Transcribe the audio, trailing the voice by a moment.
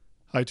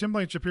Hi, Tim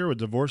Blanchard here with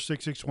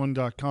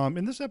Divorce661.com.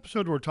 In this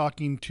episode, we're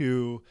talking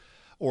to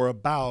or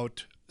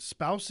about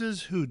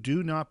spouses who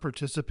do not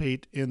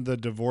participate in the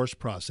divorce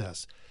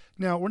process.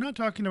 Now, we're not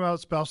talking about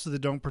spouses that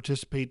don't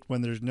participate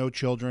when there's no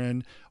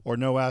children or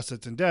no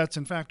assets and debts.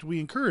 In fact, we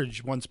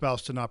encourage one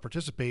spouse to not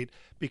participate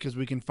because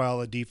we can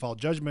file a default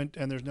judgment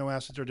and there's no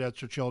assets or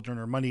debts or children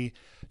or money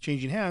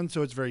changing hands,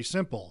 so it's very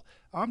simple.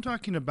 I'm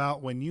talking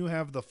about when you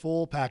have the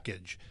full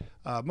package.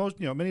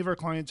 Many of our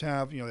clients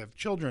have, they have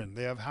children,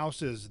 they have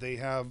houses, they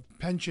have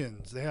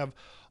pensions, they have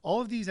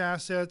all of these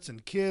assets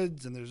and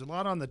kids, and there's a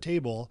lot on the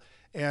table.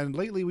 And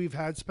lately we've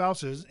had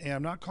spouses, and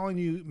I'm not calling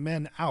you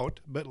men out,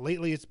 but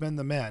lately it's been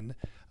the men.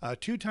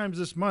 2 times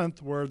this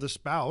month where the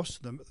spouse,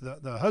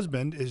 the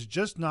husband, is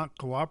just not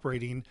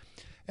cooperating,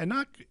 and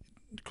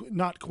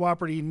not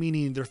cooperating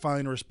meaning they're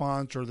filing a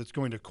response or that's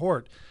going to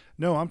court.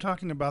 No, I'm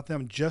talking about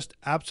them just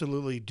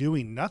absolutely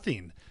doing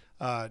nothing,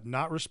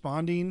 not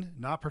responding,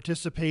 not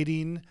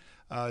participating.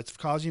 It's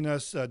causing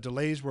us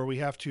delays where we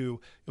have to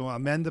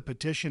amend the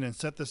petition and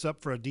set this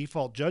up for a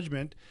default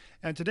judgment.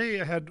 And today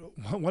I had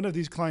one of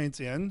these clients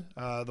in,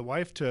 the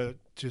wife, to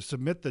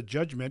submit the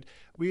judgment.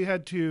 We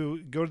had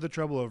to go to the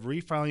trouble of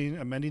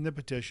refiling, amending the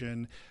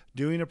petition,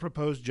 doing a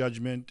proposed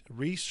judgment,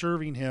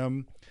 reserving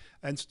him,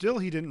 and still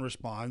he didn't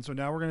respond. So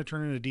now we're going to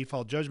turn in a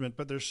default judgment,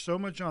 but there's so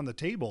much on the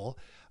table.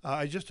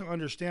 I just don't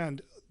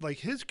understand, like,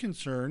 his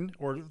concern,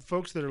 or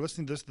folks that are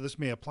listening to this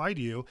may apply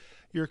to you.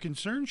 Your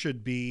concern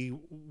should be,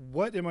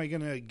 what am I going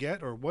to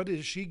get, or what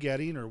is she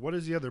getting, or what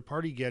is the other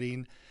party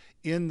getting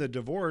in the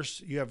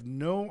divorce? You have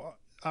no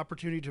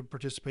opportunity to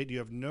participate. You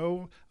have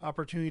no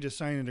opportunity to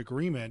sign an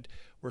agreement.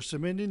 We're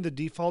submitting the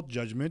default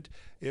judgment.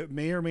 It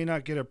may or may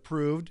not get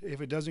approved.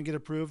 If it doesn't get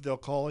approved, they'll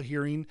call a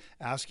hearing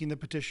asking the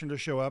petitioner to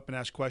show up and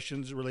ask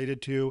questions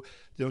related to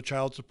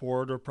child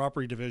support or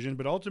property division.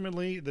 But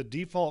ultimately, the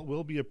default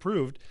will be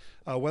approved,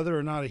 whether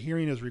or not a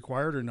hearing is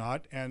required or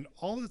not. And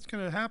all that's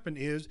going to happen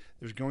is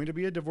there's going to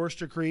be a divorce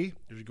decree.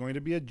 There's going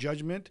to be a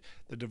judgment.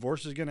 The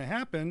divorce is going to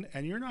happen,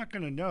 and you're not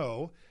going to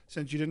know,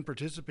 since you didn't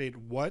participate,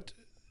 what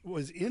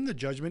was in the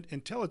judgment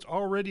until it's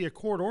already a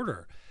court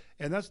order.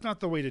 And that's not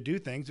the way to do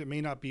things. It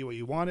may not be what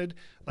you wanted.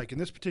 Like in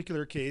this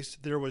particular case,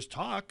 there was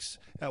talks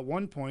at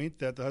one point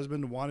that the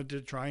husband wanted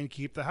to try and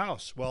keep the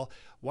house. Well,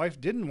 wife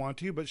didn't want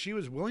to, but she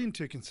was willing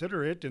to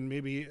consider it and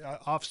maybe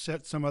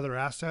offset some other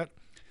asset,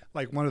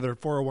 like one of their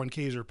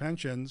 401ks or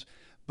pensions.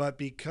 But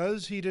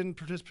because he didn't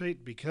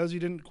participate, because he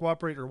didn't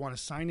cooperate or want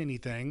to sign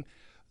anything,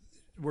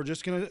 we're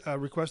just going to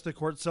request the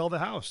court sell the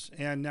house.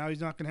 And now he's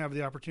not going to have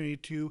the opportunity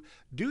to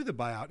do the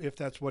buyout if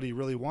that's what he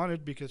really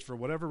wanted, because for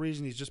whatever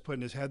reason, he's just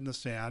putting his head in the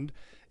sand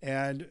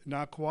and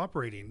not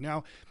cooperating.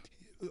 Now,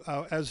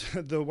 as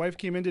the wife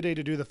came in today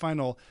to do the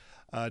final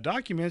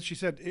documents, she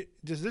said,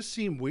 does this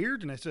seem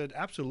weird? And I said,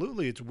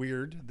 absolutely, it's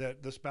weird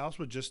that the spouse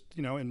would just,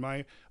 in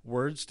my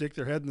words, stick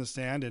their head in the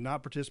sand and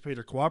not participate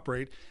or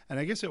cooperate. And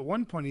I guess at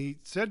one point he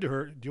said to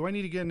her, do I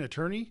need to get an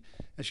attorney?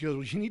 And she goes,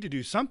 well, you need to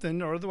do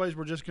something, or otherwise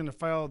we're just going to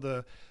file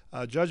the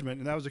judgment.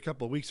 And that was a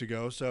couple of weeks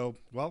ago. So,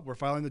 well, we're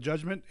filing the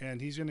judgment, and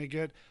he's going to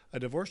get a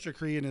divorce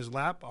decree in his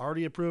lap,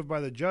 already approved by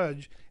the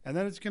judge. And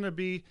then it's going to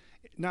be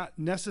not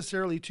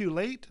necessarily too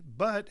late,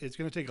 but it's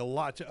going to take a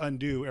lot to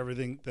undo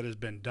everything that has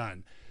been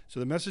done. So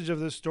the message of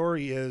this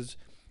story is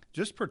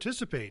just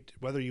participate.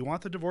 Whether you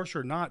want the divorce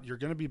or not, you're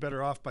going to be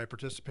better off by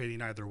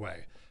participating either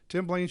way.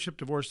 Tim Blanchard,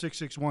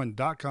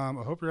 Divorce661.com.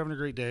 I hope you're having a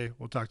great day.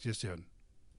 We'll talk to you soon.